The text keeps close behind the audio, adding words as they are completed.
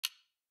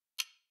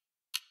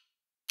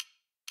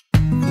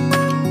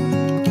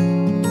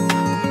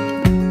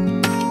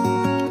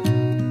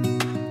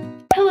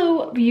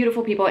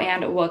beautiful people,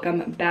 and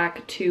welcome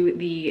back to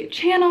the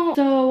channel.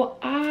 So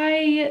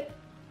I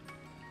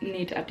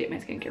need to update my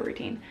skincare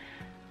routine.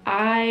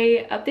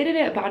 I updated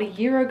it about a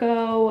year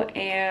ago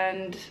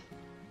and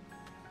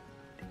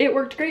it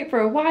worked great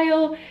for a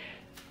while,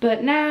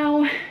 but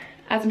now,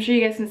 as I'm sure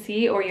you guys can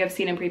see or you have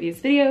seen in previous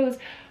videos,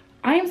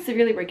 I am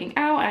severely breaking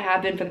out. I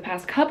have been for the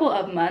past couple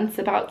of months,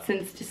 about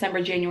since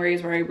December, January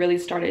is where I really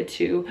started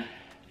to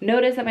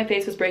notice that my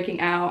face was breaking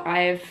out.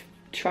 I've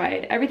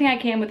tried everything I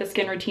can with the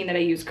skin routine that I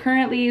use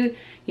currently,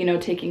 you know,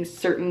 taking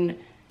certain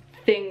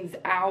things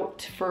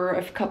out for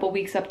a couple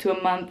weeks up to a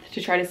month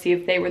to try to see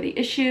if they were the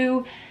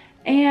issue.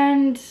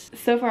 And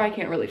so far I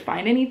can't really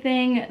find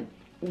anything,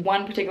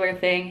 one particular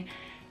thing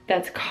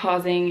that's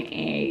causing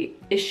a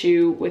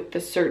issue with the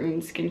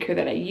certain skincare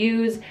that I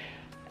use.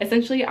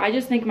 Essentially, I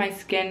just think my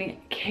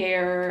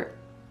skincare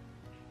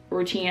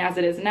routine as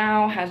it is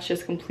now has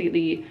just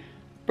completely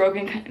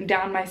broken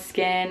down my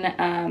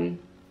skin.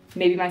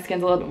 Maybe my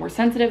skin's a little bit more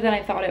sensitive than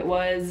I thought it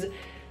was.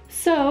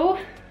 So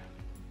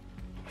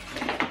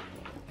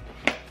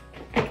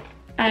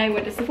I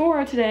went to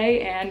Sephora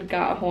today and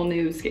got a whole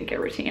new skincare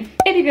routine.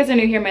 If you guys are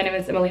new here, my name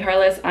is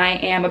Harless. I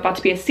am about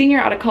to be a senior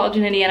out of college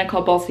in Indiana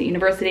called Ball State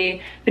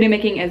University. Video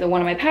making is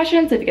one of my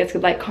passions. So if you guys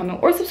could like, comment,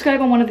 or subscribe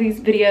on one of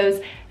these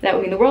videos, that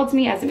would mean the world to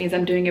me, as it means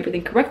I'm doing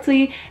everything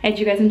correctly and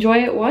you guys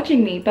enjoy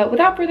watching me. But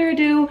without further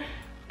ado,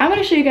 I'm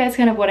gonna show you guys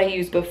kind of what I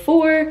used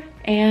before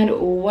and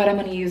what I'm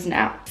gonna use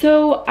now.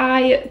 So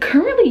I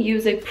currently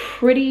use a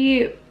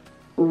pretty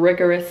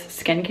rigorous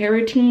skincare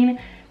routine.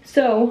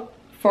 So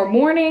for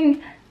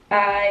morning,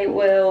 I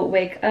will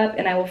wake up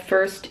and I will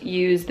first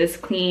use this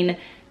Clean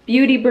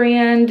Beauty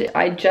brand.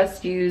 I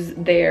just use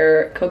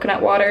their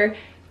coconut water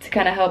to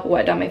kind of help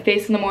wet down my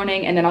face in the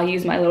morning, and then I'll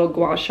use my little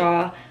gua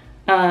sha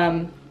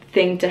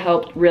thing to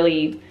help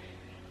really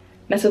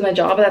mess with my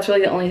jaw. But that's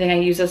really the only thing I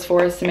use this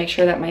for, is to make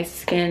sure that my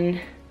skin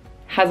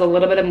has a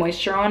little bit of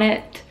moisture on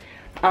it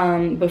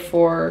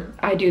before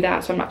I do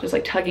that, so I'm not just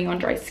like tugging on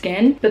dry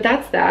skin. But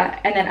that's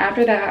that. And then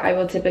after that, I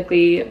will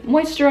typically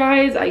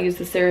moisturize. I use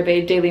the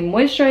CeraVe Daily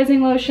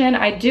Moisturizing Lotion.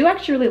 I do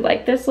actually really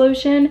like this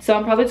lotion, so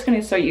I'm probably just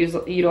gonna start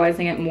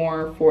utilizing it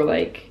more for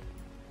like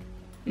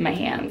my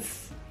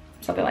hands,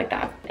 something like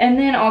that. And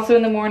then also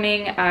in the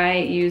morning, I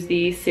use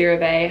the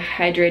CeraVe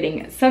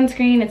Hydrating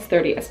Sunscreen. It's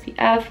 30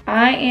 SPF.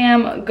 I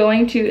am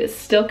going to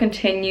still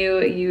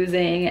continue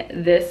using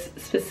this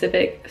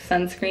specific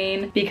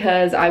sunscreen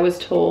because I was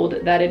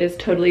told that it is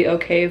totally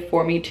okay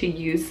for me to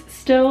use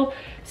still.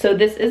 So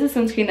this is a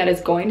sunscreen that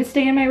is going to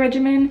stay in my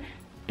regimen,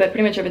 but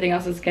pretty much everything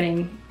else is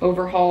getting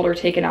overhauled or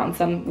taken out in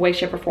some way,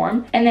 shape, or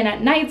form. And then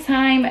at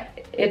nighttime,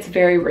 it's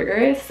very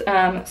rigorous.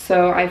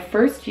 So I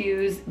first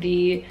use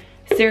the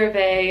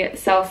CeraVe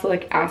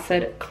Salicylic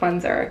Acid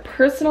Cleanser.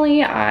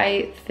 Personally,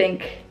 I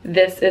think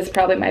this is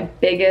probably my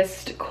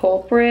biggest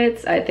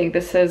culprit. I think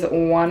this is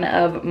one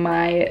of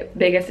my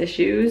biggest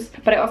issues.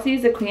 But I also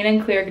use the Clean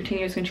and Clear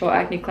Continuous Control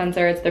Acne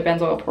Cleanser. It's their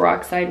benzoyl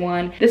peroxide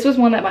one. This was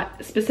one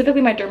that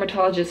specifically my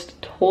dermatologist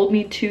told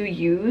me to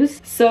use.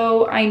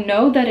 So I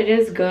know that it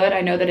is good. I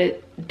know that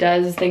it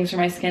does things for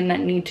my skin that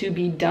need to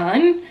be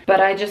done. But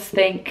I just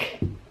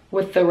think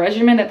with the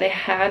regimen that they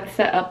had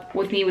set up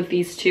with me with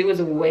these two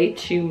was way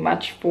too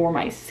much for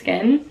my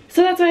skin.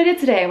 So that's what I did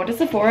today. I went to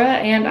Sephora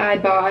and I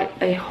bought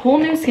a whole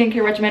new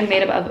skincare regimen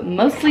made up of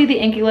mostly the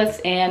Inkey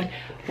List and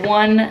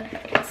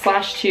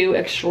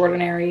 1/2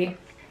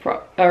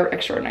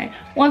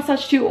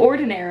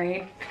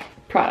 ordinary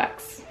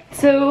products.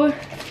 So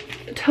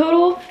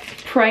total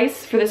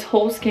price for this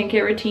whole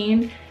skincare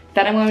routine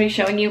that I'm going to be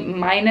showing you,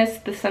 minus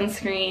the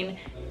sunscreen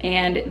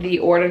and the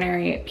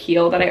ordinary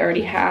peel that I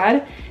already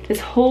had, this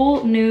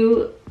whole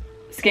new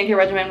skincare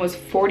regimen was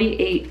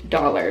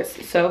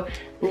 $48. So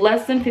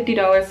less than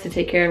 $50 to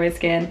take care of my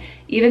skin.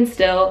 Even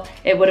still,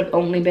 it would have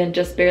only been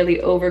just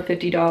barely over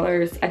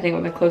 $50. I think it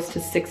would have been close to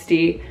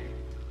 $60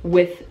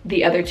 with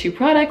the other two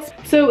products.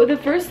 So the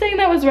first thing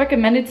that was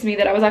recommended to me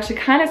that I was actually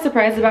kind of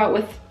surprised about,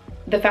 with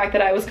the fact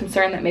that I was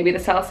concerned that maybe the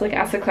Salicylic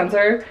Acid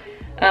Cleanser,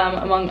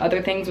 among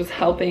other things, was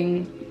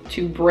helping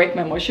to break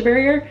my moisture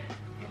barrier.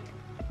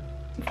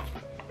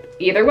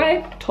 Either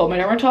way, told my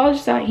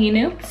dermatologist that he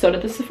knew, so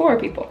did the Sephora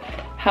people.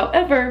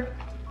 However,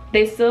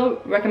 they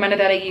still recommended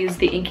that I use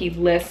the Inkey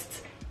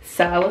List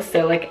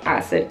Salicylic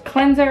Acid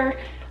Cleanser,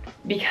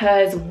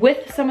 because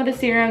with some of the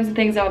serums and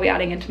things I'll be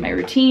adding into my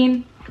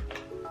routine,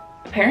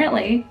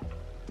 apparently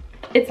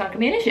it's not gonna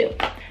be an issue.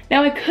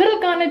 Now, I could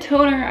have gotten a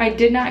toner. I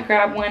did not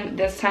grab one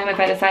this time. If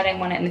I decide I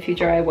want it in the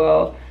future, I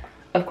will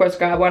of course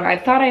grab one. I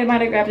thought I might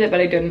have grabbed it, but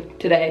I didn't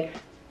today.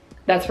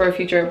 That's for a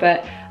future,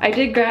 but I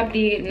did grab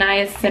the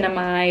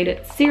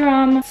niacinamide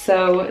serum.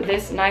 So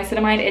this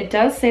niacinamide, it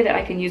does say that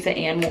I can use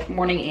it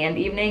morning and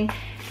evening.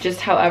 Just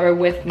however,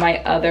 with my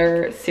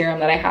other serum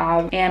that I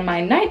have, and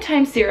my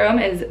nighttime serum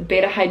is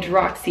beta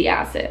hydroxy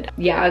acid.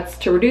 Yeah, it's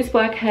to reduce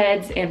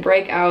blackheads and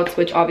breakouts,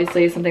 which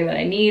obviously is something that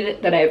I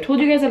need, that I have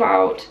told you guys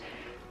about,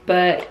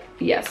 but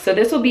yes, so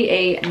this will be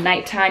a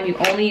nighttime. You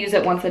only use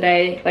it once a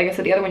day. Like I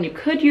said, the other one you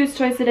could use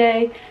twice a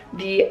day.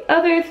 The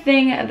other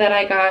thing that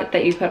I got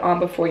that you put on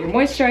before your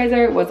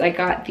moisturizer was I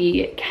got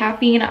the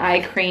caffeine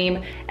eye cream.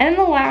 And then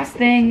the last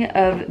thing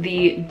of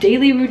the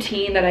daily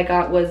routine that I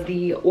got was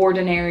the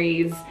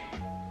Ordinary's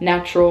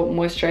natural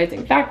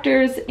moisturizing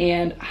factors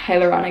and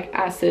hyaluronic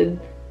acid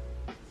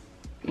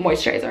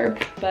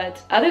moisturizer.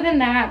 But other than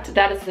that,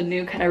 that is the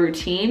new kind of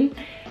routine.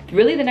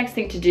 Really the next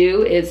thing to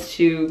do is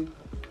to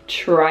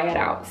try it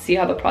out, see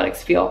how the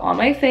products feel on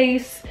my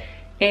face,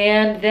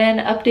 and then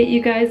update you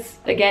guys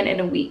again in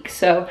a week.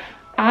 So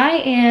I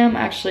am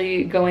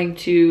actually going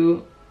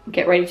to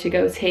get ready to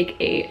go take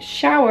a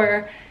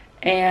shower,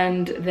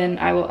 and then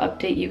I will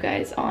update you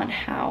guys on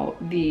how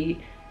the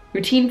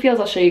routine feels.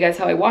 I'll show you guys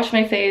how I wash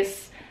my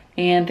face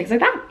and things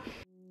like that.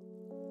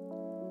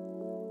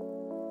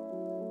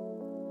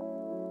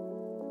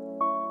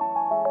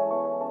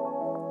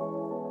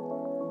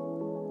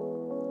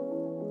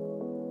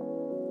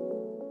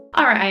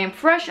 Alright, I am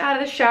fresh out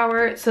of the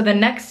shower, so the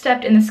next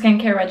step in the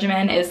skincare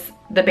regimen is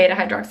the beta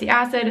hydroxy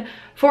acid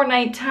for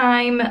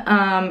nighttime.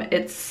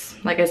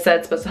 It's, like I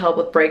said, supposed to help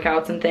with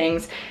breakouts and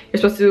things. You're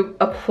supposed to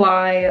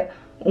apply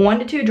 1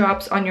 to 2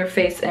 drops on your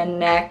face and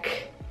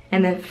neck,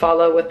 and then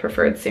follow with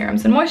preferred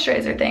serums and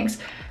moisturizer things.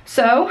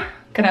 So,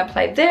 gonna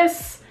apply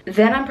this.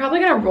 Then I'm probably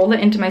gonna roll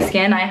it into my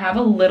skin. I have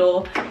a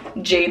little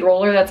jade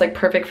roller that's like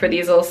perfect for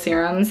these little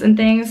serums and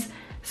things.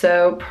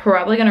 So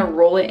probably gonna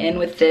roll it in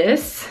with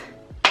this.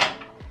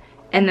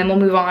 And then we'll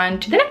move on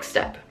to the next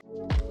step.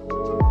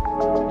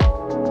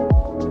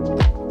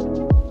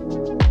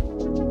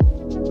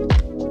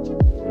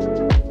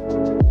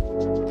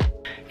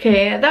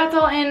 Okay, that's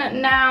all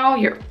in now.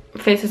 Your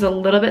face is a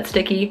little bit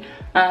sticky.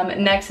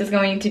 Next is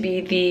going to be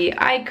the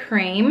eye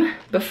cream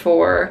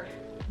before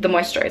the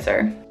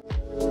moisturizer.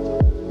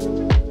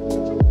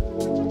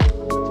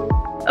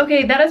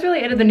 Okay, that is really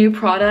it of the new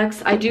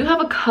products. I do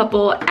have a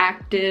couple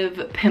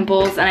active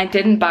pimples, and I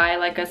didn't buy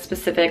like a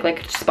specific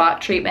like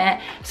spot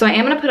treatment. So I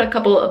am gonna put a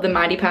couple of the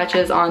Mighty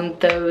Patches on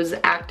those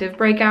active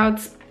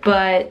breakouts.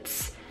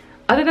 But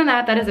other than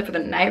that, that is it for the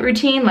night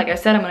routine. Like I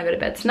said, I'm gonna go to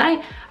bed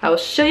tonight. I will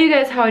show you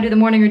guys how I do the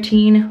morning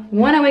routine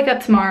when I wake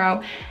up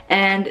tomorrow,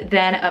 and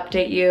then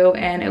update you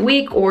in a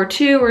week or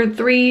 2 or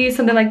 3,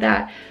 something like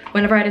that,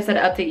 whenever I decide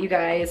to update you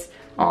guys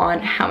on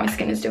how my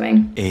skin is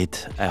doing.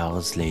 8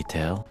 hours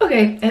later.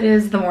 Okay, it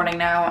is the morning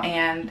now,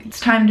 and it's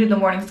time to do the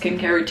morning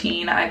skincare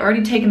routine. I've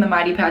already taken the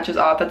Mighty Patches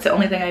off. That's the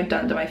only thing I've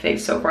done to my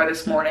face so far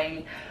this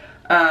morning.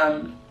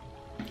 And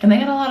they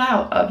get a lot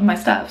out of my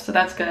stuff, so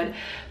that's good.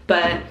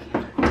 But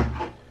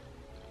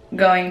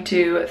going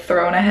to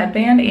throw in a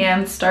headband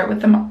and start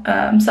with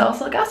the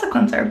Salicylic Acid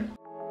Cleanser.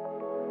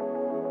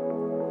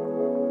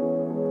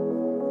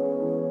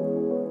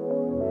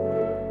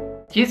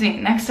 Excuse me,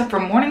 next up for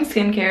morning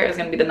skincare is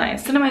gonna be the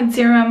niacinamide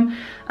serum.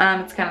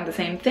 It's kind of the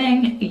same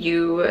thing.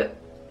 You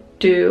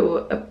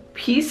do a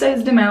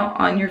pea-sized amount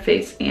on your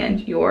face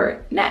and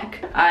your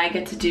neck. I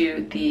get to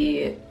do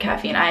the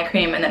caffeine eye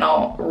cream, and then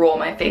I'll roll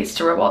my face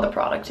to rub all the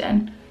product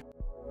in.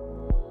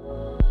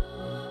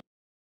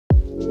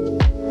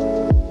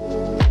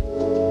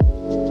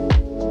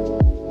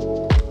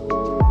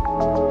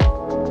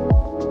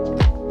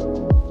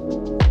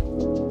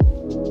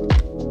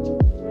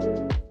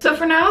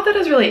 For now, that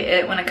is really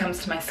it when it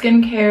comes to my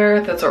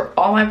skincare. Those are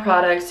all my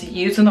products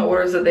used in the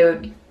orders that they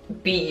would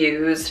be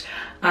used.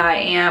 I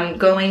am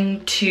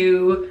going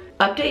to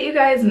update you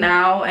guys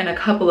now in a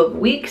couple of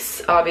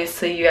weeks.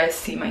 Obviously, you guys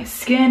see my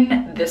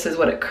skin. This is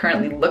what it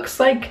currently looks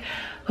like.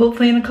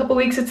 Hopefully in a couple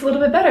weeks it's a little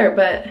bit better,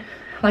 but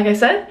like I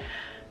said,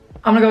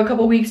 I'm gonna go a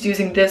couple weeks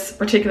using this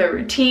particular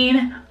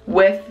routine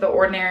with the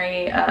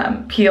Ordinary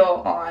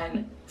peel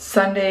on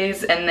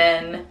Sundays, and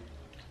then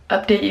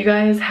update you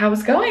guys how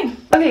it's going.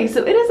 Okay,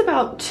 so it is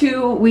about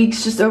 2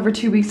 weeks, just over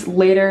 2 weeks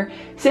later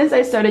since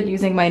I started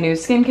using my new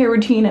skincare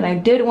routine, and I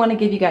did want to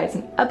give you guys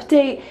an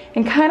update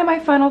and kind of my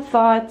final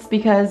thoughts,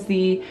 because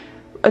the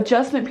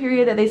adjustment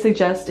period that they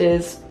suggest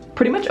is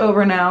pretty much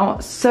over now.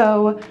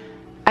 So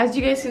as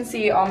you guys can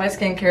see, all my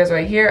skincare is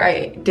right here.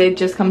 I did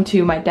just come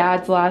to my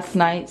dad's last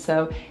night,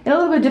 so in a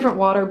little bit different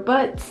water,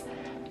 but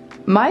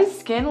my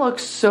skin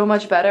looks so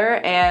much better.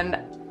 And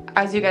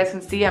as you guys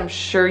can see, I'm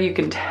sure you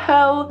can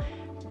tell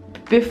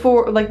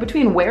before, like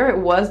between where it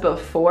was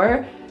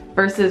before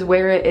versus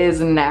where it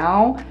is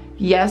now.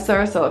 Yes, there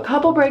are still a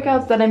couple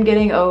breakouts that I'm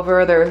getting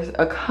over. There's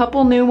a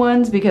couple new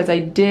ones because I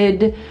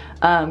did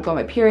go on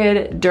my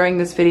period during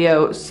this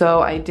video,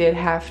 so I did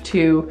have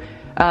to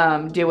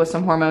deal with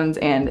some hormones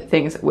and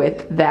things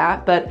with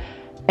that.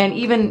 And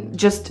even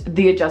just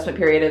the adjustment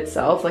period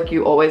itself, like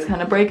you always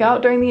kind of break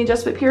out during the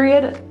adjustment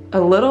period a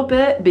little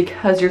bit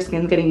because your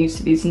skin's getting used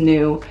to these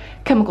new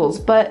chemicals.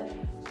 But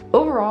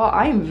overall,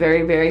 I am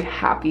very, very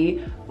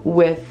happy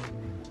with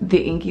the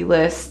Inkey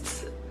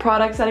Lists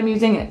products that I'm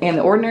using and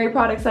the Ordinary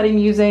products that I'm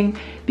using,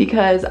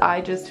 because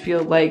I just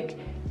feel like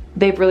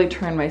they've really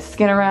turned my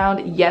skin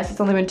around. Yes, it's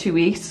only been 2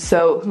 weeks,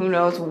 so who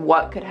knows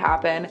what could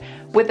happen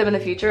with them in the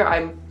future.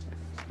 I'm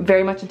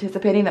very much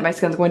anticipating that my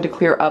skin's going to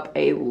clear up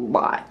a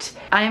lot.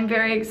 I am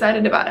very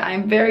excited about it. I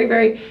am very,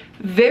 very,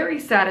 very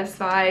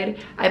satisfied.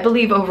 I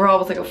believe overall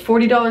it was like a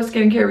 $40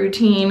 skincare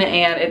routine,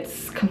 and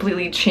it's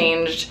completely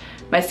changed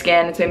my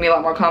skin. It's made me a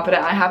lot more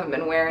confident. I haven't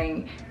been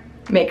wearing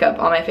makeup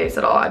on my face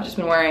at all. I've just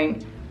been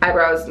wearing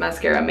eyebrows,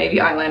 mascara, maybe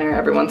eyeliner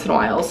every once in a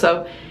while.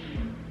 So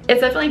it's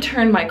definitely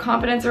turned my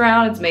confidence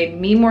around. It's made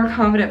me more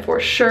confident for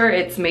sure.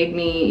 It's made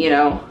me, you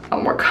know, a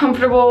lot more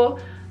comfortable.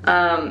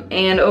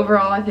 And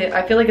overall,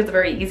 I feel like it's a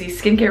very easy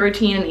skincare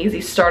routine, an easy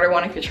starter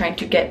one if you're trying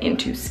to get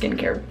into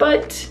skincare.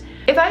 But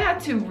if I had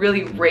to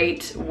really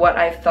rate what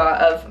I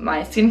thought of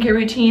my skincare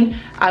routine,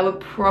 I would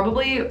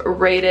probably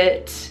rate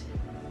it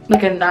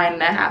like a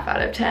 9.5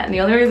 out of 10. The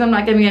only reason I'm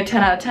not giving it a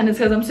 10 out of 10 is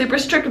because I'm super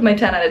strict with my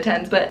 10 out of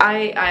 10s, but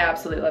I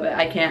absolutely love it.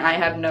 I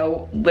have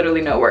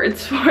literally no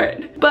words for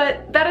it.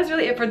 But that is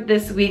really it for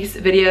this week's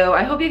video.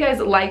 I hope you guys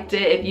liked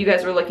it. If you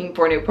guys were looking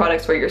for new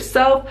products for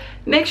yourself,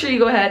 make sure you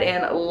go ahead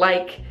and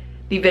like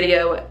the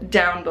video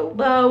down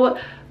below.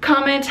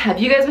 Comment, have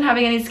you guys been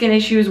having any skin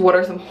issues? What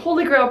are some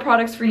holy grail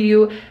products for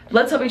you?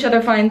 Let's help each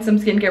other find some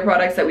skincare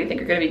products that we think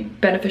are gonna be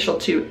beneficial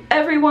to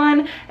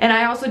everyone. And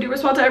I also do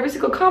respond to every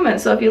single comment,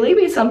 so if you leave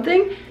me something,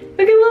 you'll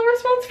get a little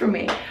response from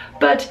me.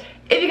 But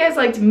if you guys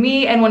liked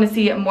me and want to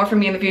see more from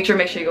me in the future,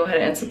 make sure you go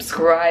ahead and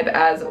subscribe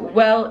as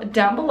well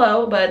down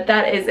below. But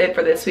that is it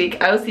for this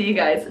week. I will see you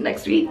guys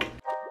next week.